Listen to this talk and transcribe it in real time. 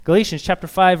Galatians chapter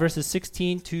 5, verses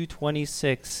 16 to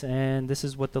 26. And this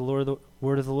is what the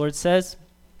word of the Lord says.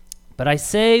 But I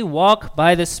say, walk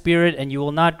by the Spirit, and you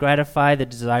will not gratify the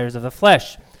desires of the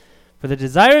flesh. For the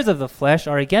desires of the flesh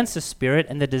are against the Spirit,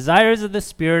 and the desires of the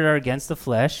Spirit are against the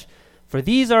flesh. For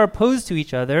these are opposed to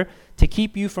each other to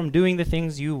keep you from doing the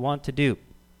things you want to do.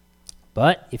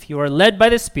 But if you are led by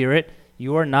the Spirit,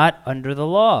 you are not under the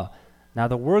law. Now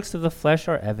the works of the flesh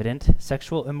are evident: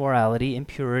 sexual immorality,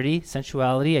 impurity,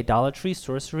 sensuality, idolatry,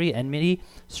 sorcery, enmity,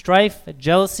 strife,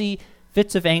 jealousy,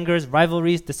 fits of angers,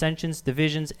 rivalries, dissensions,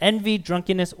 divisions, envy,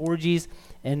 drunkenness, orgies,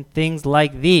 and things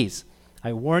like these.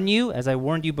 I warn you, as I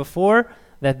warned you before,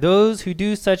 that those who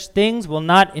do such things will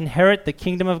not inherit the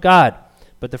kingdom of God.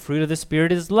 But the fruit of the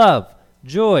Spirit is love,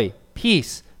 joy,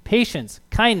 peace, patience,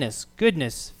 kindness,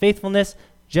 goodness, faithfulness,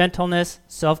 gentleness,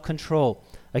 self-control.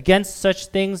 Against such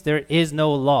things there is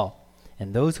no law.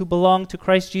 And those who belong to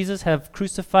Christ Jesus have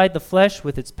crucified the flesh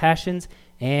with its passions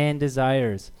and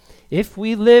desires. If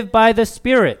we live by the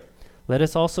Spirit, let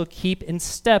us also keep in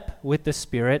step with the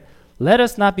Spirit. Let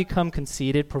us not become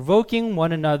conceited, provoking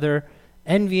one another,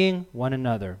 envying one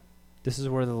another. This is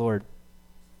the word of the Lord.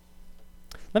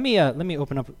 Let me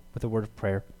open up with a word of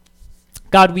prayer.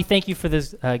 God, we thank you for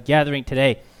this gathering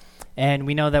today. And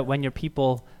we know that when your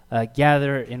people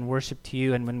gather in worship to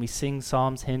you, and when we sing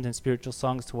psalms, hymns, and spiritual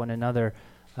songs to one another,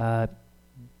 there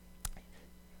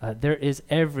is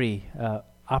every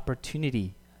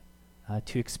opportunity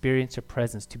to experience your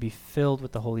presence, to be filled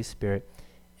with the Holy Spirit.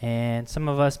 And some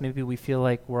of us, maybe we feel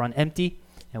like we're on empty,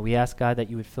 and we ask God that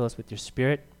you would fill us with your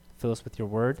Spirit, fill us with your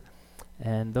word.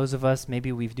 And those of us,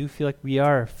 maybe we do feel like we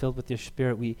are filled with your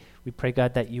Spirit. We pray,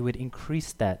 God, that you would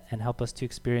increase that and help us to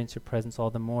experience your presence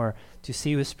all the more, to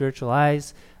see with spiritual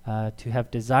eyes, to have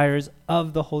desires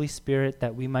of the Holy Spirit,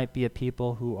 that we might be a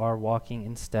people who are walking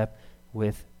in step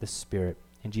with the Spirit.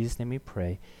 In Jesus' name we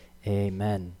pray.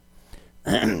 Amen.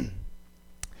 One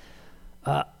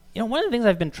of the things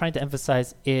I've been trying to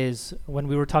emphasize is when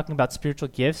we were talking about spiritual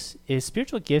gifts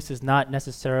is not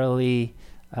necessarily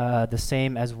the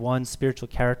same as one spiritual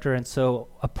character. And so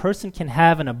a person can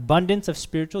have an abundance of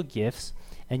spiritual gifts,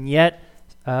 and yet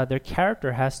their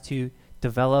character has to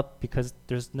develop because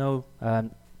there's no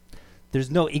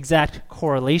exact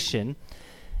correlation.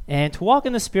 And to walk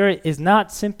in the Spirit is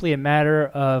not simply a matter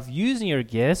of using your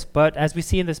gifts, but as we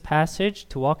see in this passage,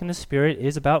 to walk in the Spirit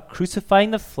is about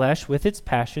crucifying the flesh with its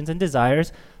passions and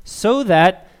desires so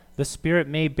that the Spirit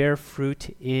may bear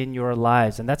fruit in your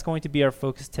lives. And that's going to be our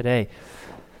focus today.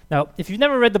 Now, if you've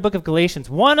never read the book of Galatians,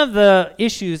 one of the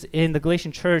issues in the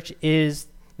Galatian church is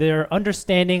their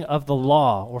understanding of the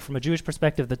law, or from a Jewish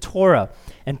perspective, the Torah.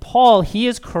 And Paul, he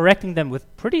is correcting them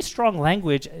with pretty strong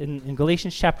language in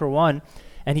Galatians chapter 1.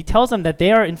 And he tells them that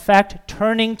they are, in fact,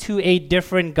 turning to a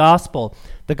different gospel.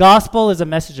 The gospel is a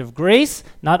message of grace,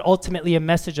 not ultimately a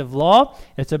message of law.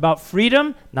 It's about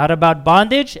freedom, not about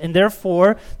bondage. And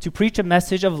therefore, to preach a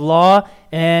message of law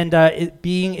and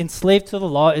being enslaved to the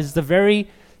law is the very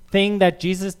thing that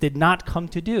Jesus did not come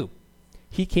to do.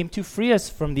 He came to free us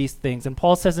from these things. And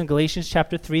Paul says in Galatians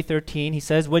chapter 3:13, he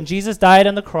says, when Jesus died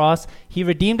on the cross, he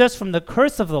redeemed us from the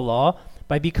curse of the law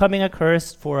by becoming a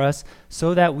curse for us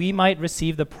so that we might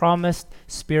receive the promised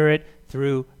Spirit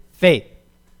through faith.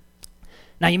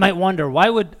 Now you might wonder, why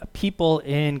would people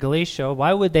in Galatia,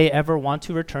 why would they ever want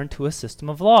to return to a system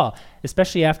of law?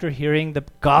 Especially after hearing the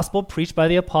gospel preached by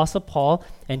the Apostle Paul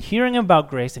and hearing about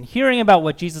grace and hearing about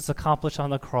what Jesus accomplished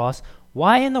on the cross,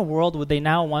 why in the world would they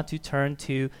now want to turn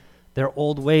to their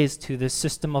old ways, to this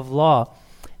system of law?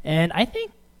 And I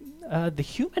think the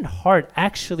human heart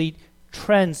actually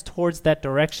trends towards that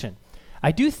direction.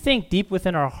 I do think deep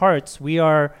within our hearts we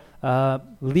are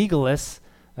legalists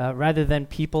rather than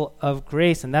people of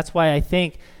grace, and that's why I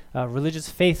think religious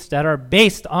faiths that are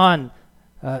based on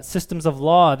systems of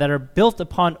law, that are built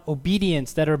upon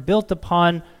obedience, that are built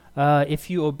upon if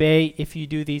you obey, if you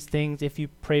do these things, if you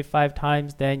pray 5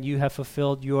 times, then you have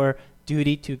fulfilled your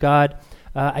duty to God.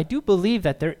 I do believe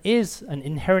that there is an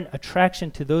inherent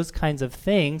attraction to those kinds of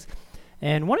things.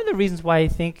 And one of the reasons why I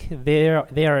think they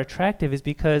are attractive is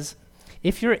because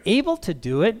if you're able to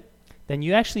do it, then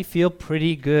you actually feel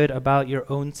pretty good about your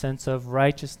own sense of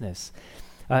righteousness.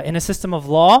 In a system of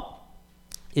law,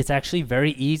 it's actually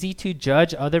very easy to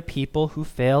judge other people who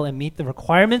fail and meet the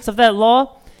requirements of that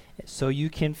law, so you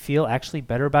can feel actually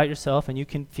better about yourself and you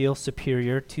can feel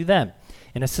superior to them.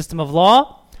 In a system of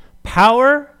law,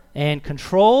 power and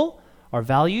control are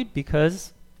valued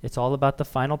because it's all about the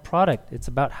final product. It's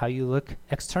about how you look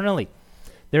externally.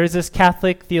 There is this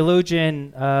Catholic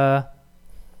theologian, I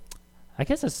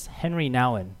guess it's Henry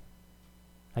Nouwen.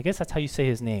 I guess that's how you say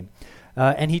his name.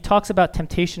 And he talks about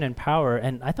temptation and power,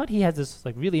 and I thought he has this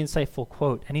like really insightful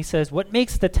quote. And he says, "What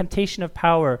makes the temptation of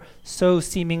power so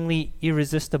seemingly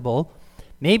irresistible?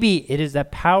 Maybe it is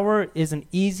that power is an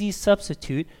easy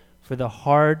substitute for the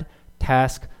hard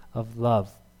task of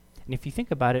love." And if you think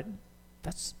about it,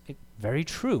 that's very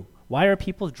true. Why are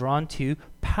people drawn to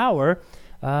power?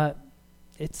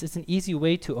 It's an easy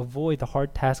way to avoid the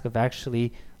hard task of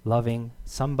actually loving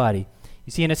somebody.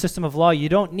 You see, in a system of law, you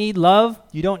don't need love,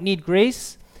 you don't need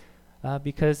grace,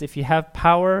 because if you have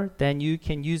power, then you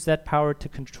can use that power to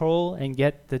control and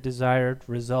get the desired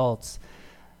results.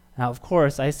 Now, of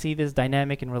course, I see this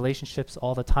dynamic in relationships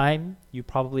all the time. You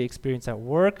probably experience it at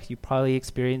work. You probably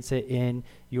experience it in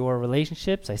your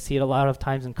relationships. I see it a lot of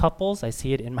times in couples. I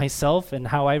see it in myself and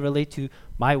how I relate to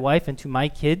my wife and to my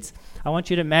kids. I want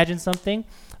you to imagine something.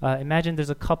 Imagine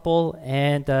there's a couple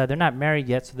and they're not married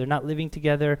yet, so they're not living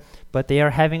together, but they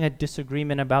are having a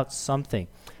disagreement about something.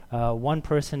 One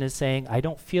person is saying, "I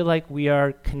don't feel like we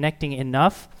are connecting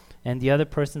enough," and the other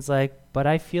person's like, "But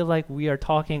I feel like we are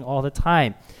talking all the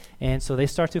time." And so they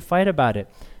start to fight about it.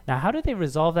 Now, how do they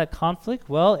resolve that conflict?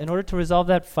 Well, in order to resolve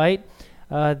that fight,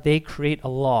 they create a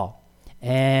law.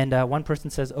 And one person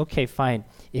says, "Okay, fine.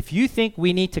 If you think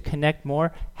we need to connect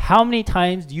more, how many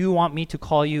times do you want me to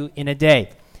call you in a day?"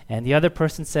 And the other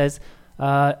person says,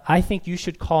 "I think you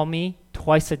should call me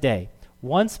twice a day.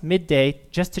 Once midday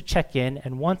just to check in,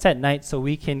 and once at night so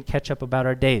we can catch up about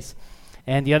our days."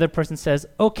 And the other person says,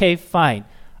 "Okay, fine.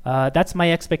 That's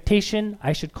my expectation.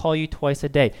 I should call you twice a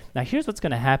day." Now, here's what's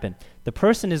going to happen. The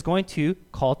person is going to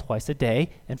call twice a day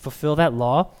and fulfill that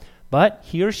law, but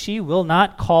he or she will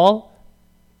not call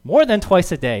more than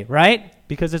twice a day, right?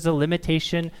 Because there's a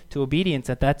limitation to obedience,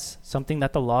 and that's something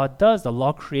that the law does. The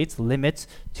law creates limits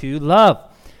to love.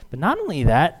 But not only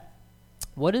that,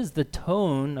 what is the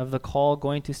tone of the call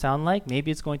going to sound like?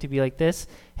 Maybe it's going to be like this: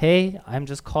 "Hey, I'm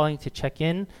just calling to check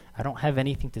in. I don't have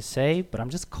anything to say, but I'm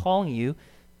just calling you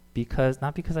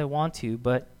not because I want to,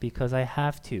 but because I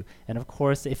have to." And of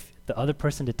course, if the other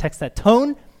person detects that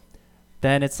tone,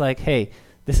 then it's like, "Hey,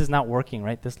 this is not working,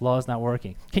 right? This law is not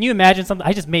working." Can you imagine something?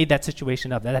 I just made that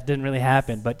situation up. That didn't really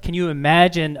happen. But can you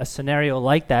imagine a scenario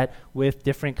like that with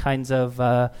different kinds of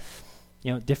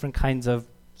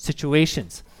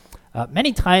situations?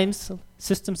 Many times,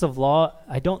 systems of law,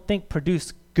 I don't think,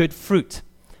 produce good fruit.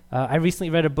 I recently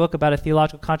read a book about a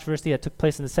theological controversy that took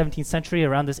place in the 17th century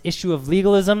around this issue of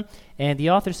legalism, and the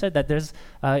author said that there's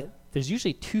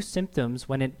usually two symptoms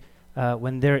when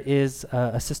there is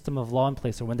a system of law in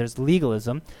place, or when there's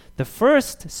legalism. The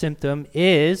first symptom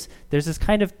is there's this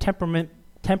kind of temperament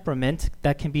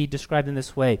that can be described in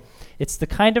this way. It's the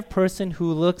kind of person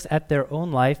who looks at their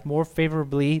own life more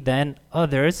favorably than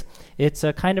others. It's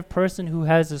a kind of person who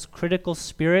has this critical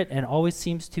spirit and always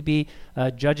seems to be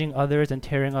judging others and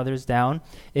tearing others down.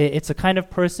 It's a kind of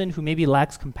person who maybe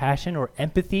lacks compassion or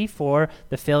empathy for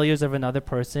the failures of another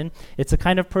person. It's a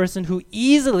kind of person who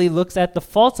easily looks at the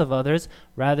faults of others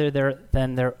rather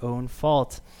than their own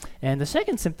fault. And the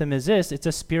second symptom is this: it's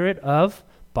a spirit of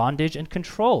bondage and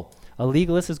control. A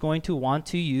legalist is going to want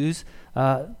to use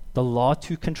the law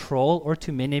to control or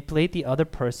to manipulate the other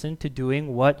person to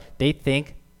doing what they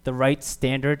think the right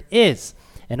standard is.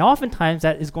 And oftentimes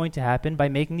that is going to happen by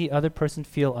making the other person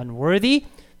feel unworthy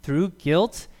through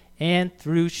guilt and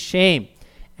through shame.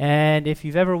 And if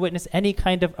you've ever witnessed any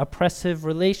kind of oppressive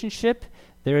relationship,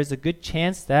 there is a good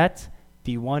chance that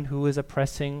the one who is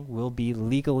oppressing will be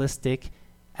legalistic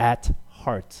at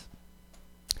heart.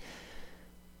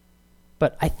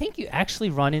 But I think you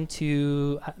actually run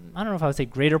into, I don't know if I would say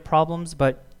greater problems,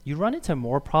 but you run into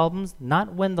more problems,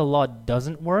 not when the law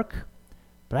doesn't work,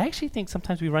 but I actually think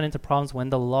sometimes we run into problems when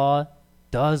the law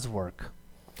does work.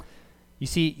 You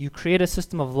see, you create a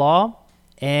system of law,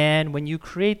 and when you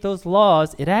create those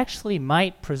laws, it actually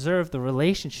might preserve the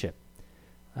relationship.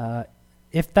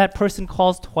 If that person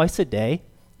calls twice a day,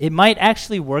 it might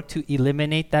actually work to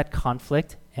eliminate that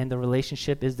conflict, and the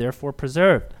relationship is therefore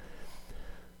preserved.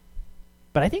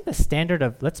 But I think the standard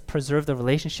of let's preserve the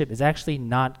relationship is actually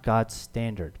not God's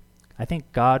standard. I think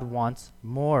God wants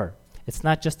more. It's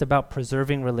not just about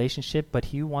preserving relationship, but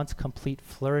he wants complete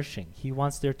flourishing. He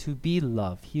wants there to be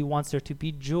love. He wants there to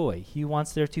be joy. He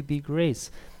wants there to be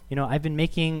grace. You know, I've been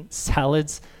making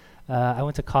salads. I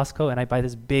went to Costco and I buy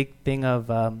this big thing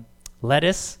of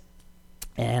lettuce.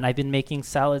 And I've been making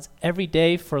salads every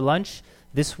day for lunch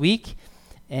this week.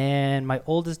 And my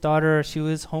oldest daughter, she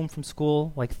was home from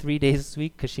school like 3 days this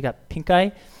week because she got pink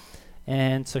eye.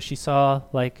 And so she saw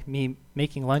like me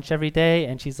making lunch every day,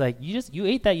 and she's like, you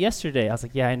ate that yesterday. I was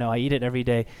like, yeah, I know, I eat it every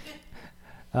day.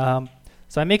 So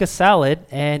I make a salad,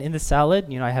 and in the salad,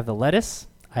 you know, I have the lettuce,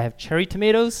 I have cherry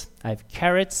tomatoes, I have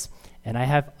carrots, and I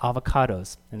have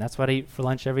avocados. And that's what I eat for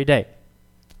lunch every day.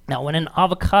 Now, when an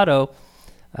avocado,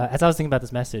 as I was thinking about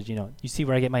this message, you see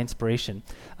where I get my inspiration.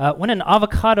 When an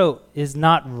avocado is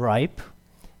not ripe,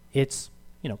 it's,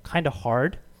 kind of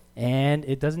hard, and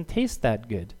it doesn't taste that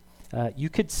good. You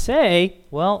could say,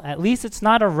 well, at least it's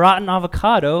not a rotten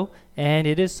avocado, and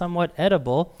it is somewhat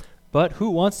edible, but who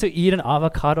wants to eat an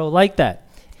avocado like that?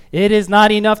 It is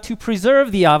not enough to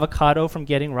preserve the avocado from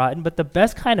getting rotten, but the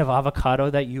best kind of avocado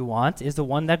that you want is the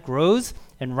one that grows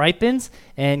and ripens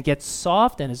and gets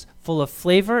soft and is full of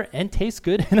flavor and tastes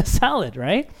good in a salad,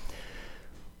 right?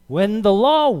 When the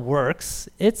law works,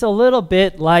 it's a little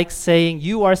bit like saying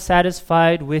you are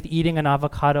satisfied with eating an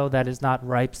avocado that is not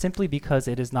ripe simply because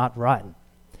it is not rotten.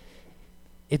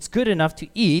 It's good enough to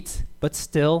eat, but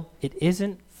still, it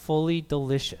isn't fully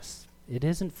delicious. It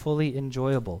isn't fully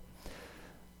enjoyable.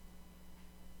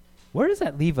 Where does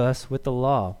that leave us with the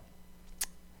law?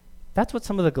 That's what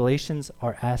some of the Galatians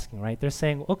are asking, right? They're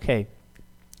saying, okay,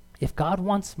 if God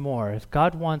wants more, if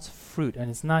God wants fruit, and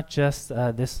it's not just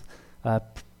this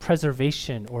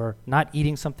preservation or not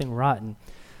eating something rotten,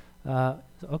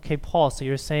 okay, Paul, so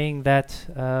you're saying that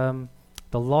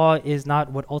the law is not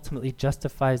what ultimately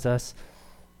justifies us,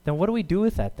 then what do we do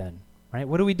with that then, right?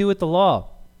 What do we do with the law?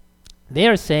 They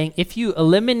are saying if you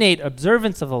eliminate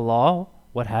observance of the law,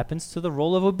 what happens to the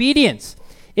role of obedience?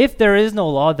 If there is no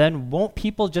law, then won't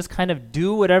people just kind of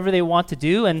do whatever they want to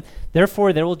do, and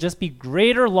therefore there will just be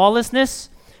greater lawlessness?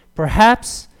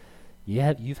 Perhaps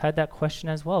you've had that question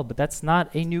as well, but that's not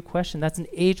a new question. That's an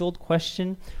age-old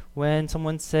question. When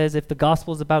someone says, if the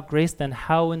gospel is about grace, then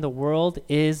how in the world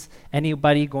is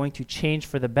anybody going to change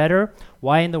for the better?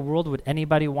 Why in the world would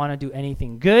anybody want to do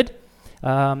anything good?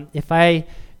 If I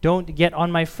don't get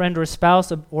on my friend or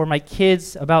spouse or my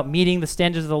kids about meeting the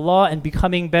standards of the law and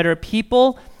becoming better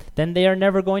people, then they are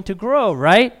never going to grow,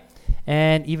 right?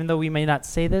 And even though we may not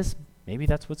say this, maybe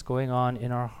that's what's going on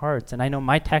in our hearts. And I know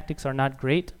my tactics are not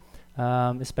great,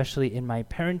 especially in my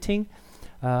parenting.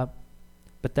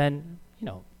 But then,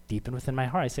 deep within my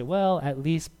heart, I say, well, at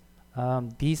least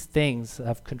these things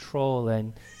of control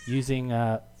and using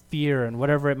fear and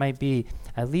whatever it might be,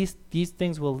 at least these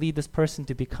things will lead this person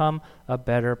to become a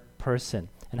better person.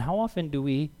 And how often do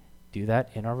we do that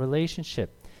in our relationship?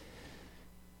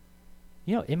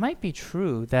 It might be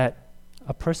true that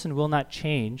a person will not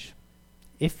change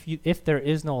if there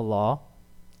is no law,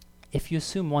 if you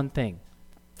assume one thing.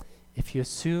 If you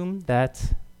assume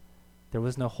that there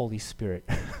was no Holy Spirit,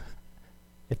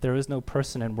 if there is no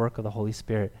person and work of the Holy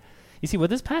Spirit. You see, what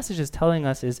this passage is telling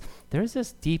us is there's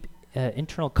this deep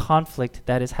internal conflict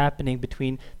that is happening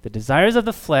between the desires of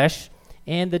the flesh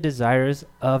and the desires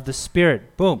of the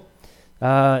Spirit. Boom.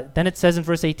 Then it says in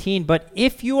verse 18, but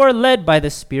if you are led by the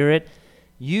Spirit,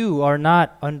 you are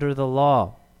not under the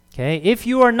law. Okay? If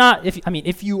you are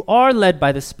led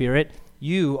by the Spirit,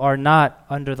 you are not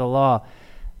under the law.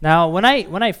 Now, when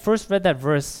I first read that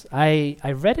verse, I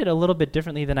read it a little bit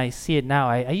differently than I see it now.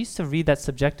 I used to read that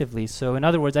subjectively. So in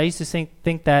other words, I used to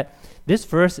think that this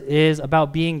verse is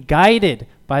about being guided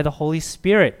by the Holy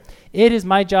Spirit. It is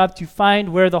my job to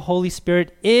find where the Holy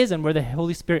Spirit is and where the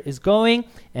Holy Spirit is going,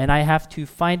 and I have to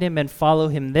find him and follow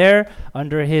him there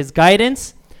under his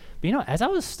guidance. But as I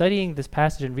was studying this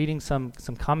passage and reading some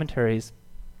commentaries,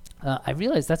 I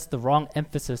realized that's the wrong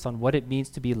emphasis on what it means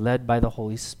to be led by the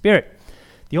Holy Spirit.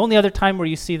 The only other time where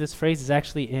you see this phrase is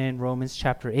actually in Romans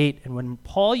chapter 8. And when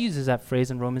Paul uses that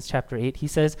phrase in Romans chapter 8, he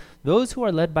says, those who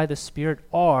are led by the Spirit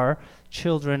are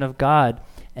children of God.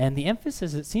 And the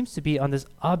emphasis, it seems to be on this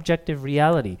objective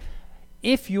reality.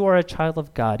 If you are a child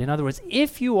of God, in other words,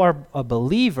 if you are a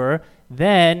believer,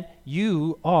 then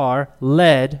you are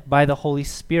led by the Holy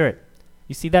Spirit.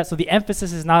 You see that? So the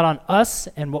emphasis is not on us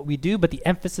and what we do, but the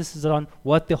emphasis is on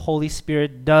what the Holy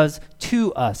Spirit does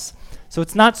to us. So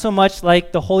it's not so much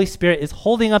like the Holy Spirit is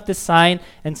holding up this sign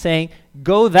and saying,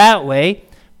 go that way,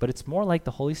 but it's more like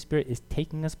the Holy Spirit is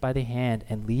taking us by the hand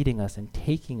and leading us and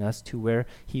taking us to where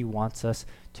he wants us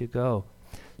to go.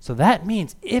 So that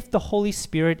means if the Holy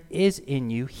Spirit is in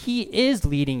you, he is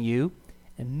leading you,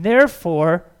 and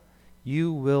therefore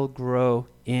you will grow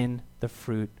in the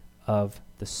fruit of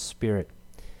the Spirit.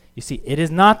 You see, it is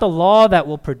not the law that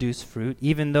will produce fruit,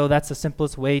 even though that's the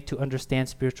simplest way to understand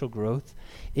spiritual growth.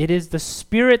 It is the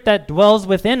Spirit that dwells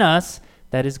within us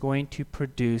that is going to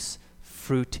produce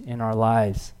fruit in our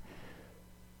lives.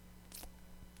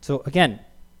 So again,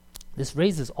 this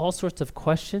raises all sorts of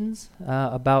questions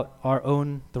about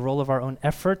the role of our own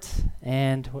effort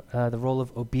and the role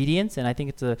of obedience. And I think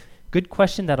it's a good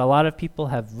question that a lot of people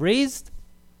have raised.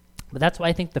 But that's why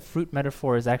I think the fruit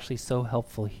metaphor is actually so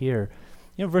helpful here.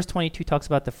 verse 22 talks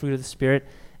about the fruit of the Spirit,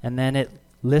 and then it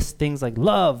lists things like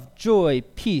love, joy,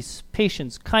 peace,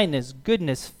 patience, kindness,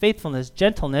 goodness, faithfulness,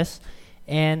 gentleness,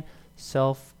 and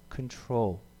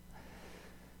self-control.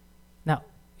 Now,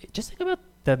 just think about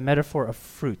the metaphor of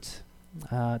fruit.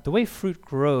 The way fruit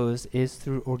grows is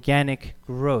through organic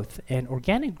growth, and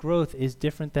organic growth is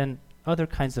different than other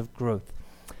kinds of growth.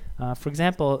 For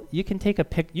example, you can take a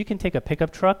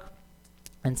pickup truck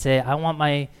and say, I want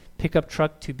my pickup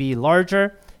truck to be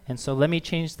larger, and so let me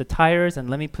change the tires and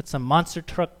let me put some monster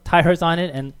truck tires on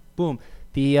it, and boom,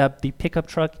 the pickup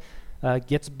truck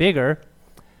gets bigger.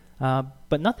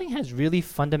 But nothing has really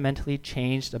fundamentally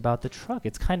changed about the truck.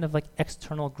 It's kind of like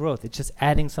external growth. It's just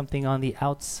adding something on the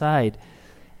outside.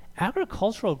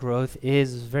 Agricultural growth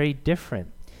is very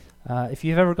different. If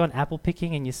you've ever gone apple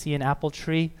picking and you see an apple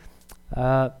tree,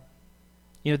 the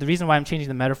reason why I'm changing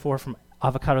the metaphor from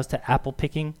avocados to apple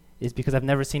picking is because I've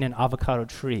never seen an avocado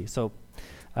tree. So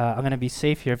I'm going to be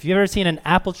safe here. If you've ever seen an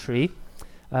apple tree,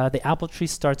 the apple tree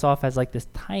starts off as like this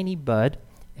tiny bud,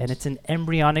 and it's in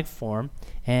embryonic form.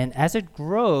 And as it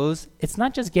grows, it's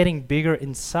not just getting bigger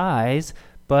in size,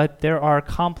 but there are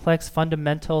complex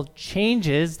fundamental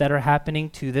changes that are happening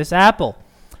to this apple.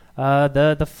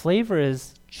 The flavor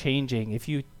is changing. If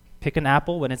you pick an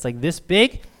apple when it's like this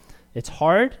big, it's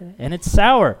hard and it's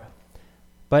sour.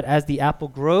 But as the apple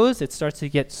grows, it starts to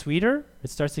get sweeter, it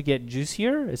starts to get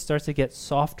juicier, it starts to get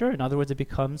softer. In other words, it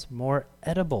becomes more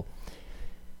edible.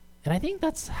 And I think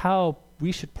that's how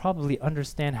we should probably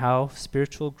understand how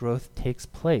spiritual growth takes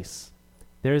place.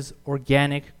 There's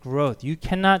organic growth. You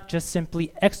cannot just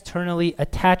simply externally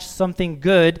attach something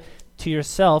good to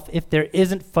yourself if there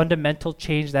isn't fundamental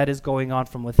change that is going on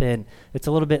from within. It's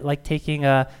a little bit like taking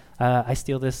I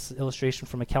steal this illustration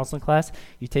from a counseling class.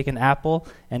 You take an apple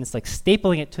and it's like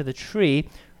stapling it to the tree,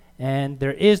 and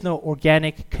there is no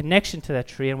organic connection to that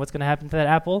tree. And what's going to happen to that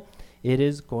apple? It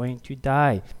is going to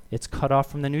die. It's cut off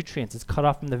from the nutrients. It's cut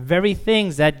off from the very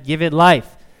things that give it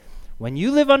life. When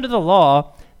you live under the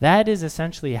law, that is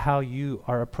essentially how you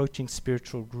are approaching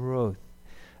spiritual growth.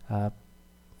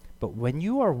 But when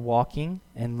you are walking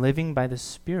and living by the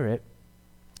Spirit,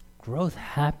 growth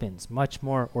happens much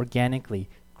more organically.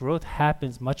 Growth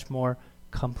happens much more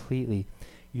completely.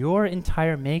 Your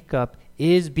entire makeup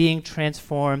is being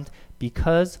transformed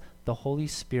because the Holy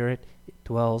Spirit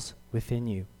dwells within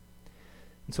you.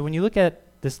 And so when you look at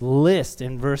this list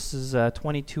in verses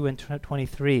 22 and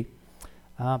 23,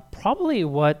 probably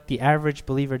what the average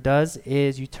believer does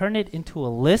is you turn it into a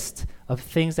list of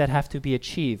things that have to be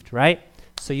achieved, right?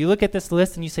 So you look at this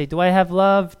list and you say, do I have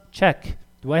love? Check.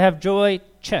 Do I have joy?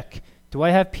 Check. Do I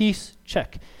have peace?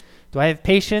 Check. Do I have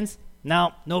patience?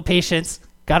 No patience.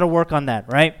 Got to work on that,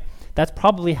 right? That's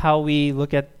probably how we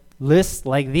look at lists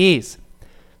like these.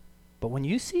 But when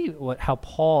you see how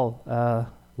Paul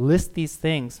lists these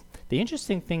things, the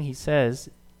interesting thing he says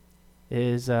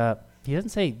is he doesn't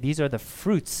say these are the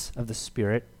fruits of the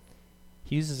Spirit.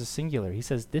 He uses a singular. He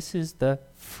says this is the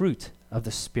fruit of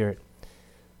the Spirit.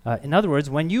 In other words,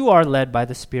 when you are led by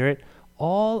the Spirit,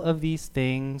 all of these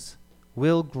things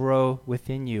will grow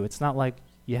within you. It's not like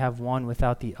you have one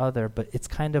without the other, but it's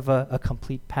kind of a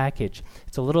complete package.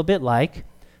 It's a little bit like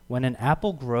when an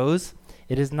apple grows,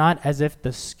 it is not as if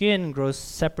the skin grows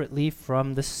separately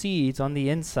from the seeds on the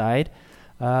inside.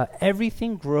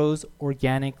 Everything grows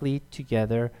organically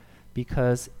together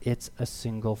because it's a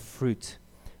single fruit.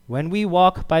 When we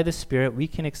walk by the Spirit, we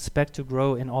can expect to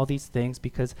grow in all these things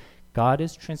because God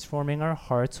is transforming our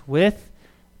hearts with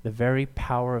the very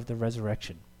power of the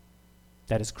resurrection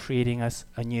that is creating us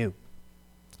anew.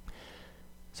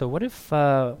 So what if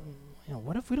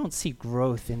we don't see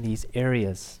growth in these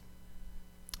areas?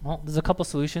 Well, there's a couple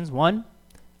solutions. One,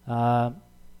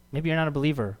 maybe you're not a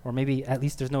believer, or maybe at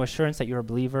least there's no assurance that you're a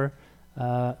believer,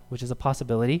 which is a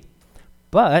possibility.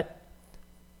 But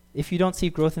if you don't see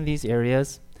growth in these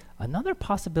areas, another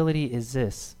possibility is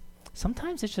this.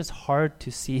 Sometimes it's just hard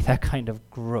to see that kind of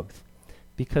growth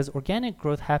because organic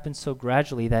growth happens so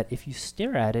gradually that if you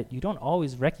stare at it, you don't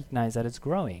always recognize that it's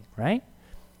growing, right?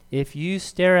 If you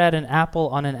stare at an apple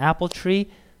on an apple tree,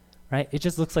 right, it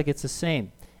just looks like it's the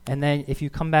same. And then if you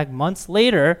come back months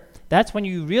later, that's when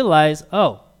you realize,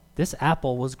 oh, this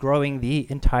apple was growing the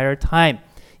entire time.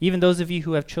 Even those of you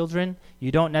who have children,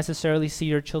 you don't necessarily see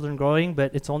your children growing,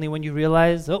 but it's only when you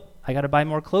realize, oh, I got to buy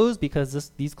more clothes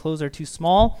because these clothes are too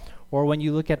small. Or when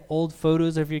you look at old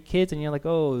photos of your kids and you're like,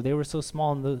 oh, they were so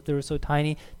small and they were so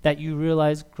tiny, that you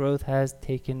realize growth has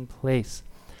taken place.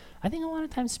 I think a lot of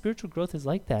times spiritual growth is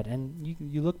like that. And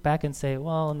you look back and say,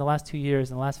 well, in the last 2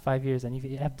 years, in the last 5 years, and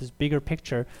you have this bigger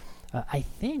picture, I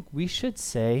think we should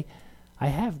say, I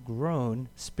have grown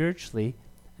spiritually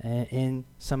in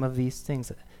some of these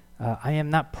things. I am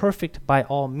not perfect by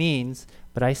all means,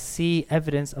 but I see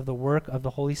evidence of the work of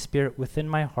the Holy Spirit within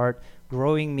my heart,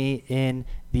 growing me in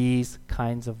these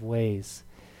kinds of ways.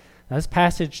 Now, this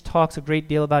passage talks a great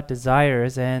deal about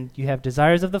desires, and you have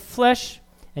desires of the flesh,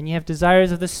 and you have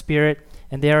desires of the Spirit,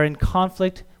 and they are in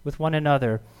conflict with one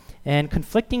another. And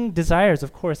conflicting desires,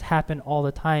 of course, happen all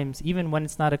the times, even when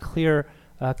it's not a clear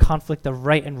conflict of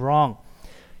right and wrong.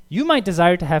 You might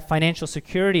desire to have financial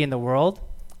security in the world,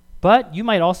 but you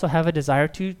might also have a desire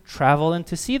to travel and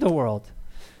to see the world.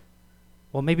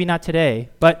 Well, maybe not today,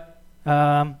 but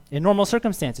in normal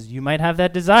circumstances, you might have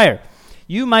that desire.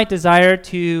 You might desire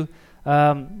to,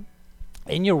 in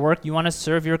your work, you want to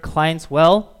serve your clients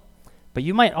well, but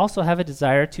you might also have a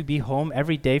desire to be home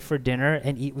every day for dinner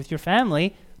and eat with your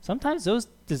family. Sometimes those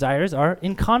desires are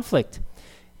in conflict.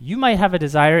 You might have a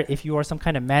desire if you are some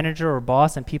kind of manager or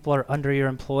boss and people are under your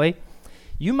employ.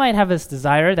 You might have this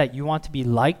desire that you want to be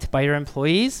liked by your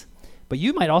employees, but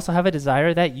you might also have a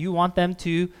desire that you want them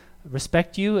to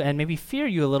respect you and maybe fear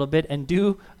you a little bit and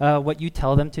do what you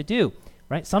tell them to do,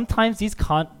 right? Sometimes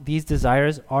these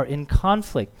desires are in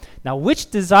conflict. Now, which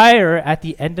desire at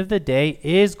the end of the day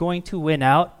is going to win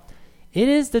out? It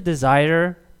is the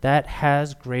desire that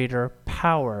has greater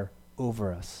power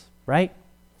over us, right?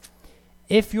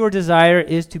 If your desire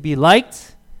is to be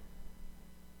liked,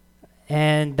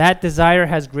 and that desire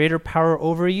has greater power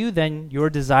over you than your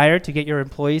desire to get your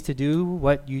employees to do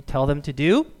what you tell them to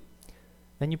do,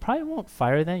 then you probably won't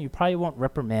fire them, you probably won't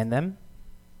reprimand them.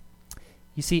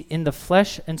 You see, in the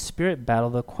flesh and spirit battle,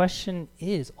 the question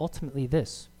is ultimately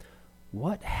this: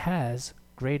 what has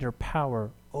greater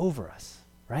power over us,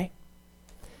 right?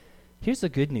 Here's the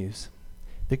good news.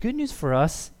 The good news for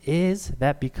us is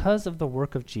that because of the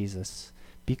work of Jesus,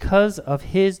 because of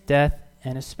his death,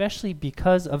 and especially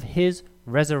because of his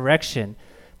resurrection,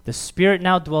 the Spirit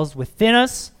now dwells within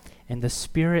us, and the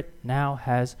Spirit now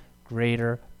has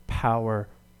greater power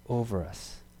over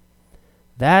us.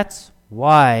 That's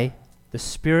why the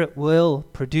Spirit will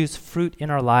produce fruit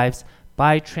in our lives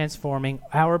by transforming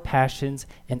our passions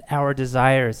and our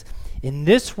desires. In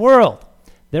this world,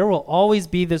 there will always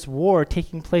be this war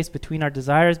taking place between our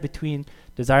desires, between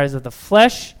desires of the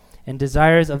flesh and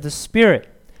desires of the Spirit.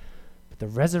 The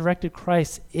resurrected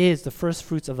Christ is the first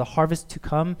fruits of the harvest to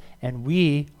come, and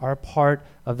we are part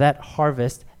of that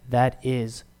harvest that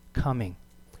is coming.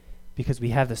 Because we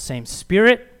have the same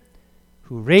Spirit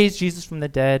who raised Jesus from the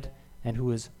dead and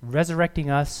who is resurrecting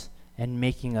us and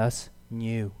making us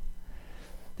new.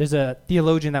 There's a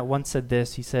theologian that once said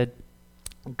this. He said,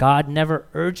 God never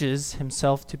urges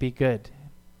himself to be good.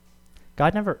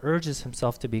 God never urges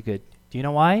himself to be good. Do you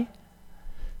know why?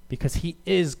 Because he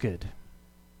is good.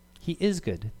 He is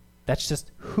good. That's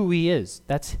just who he is.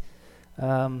 That's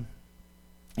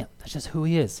just who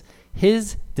he is.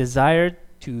 His desire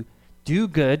to do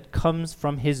good comes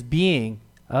from his being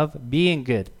of being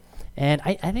good. And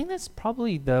I think that's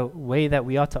probably the way that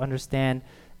we ought to understand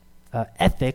ethics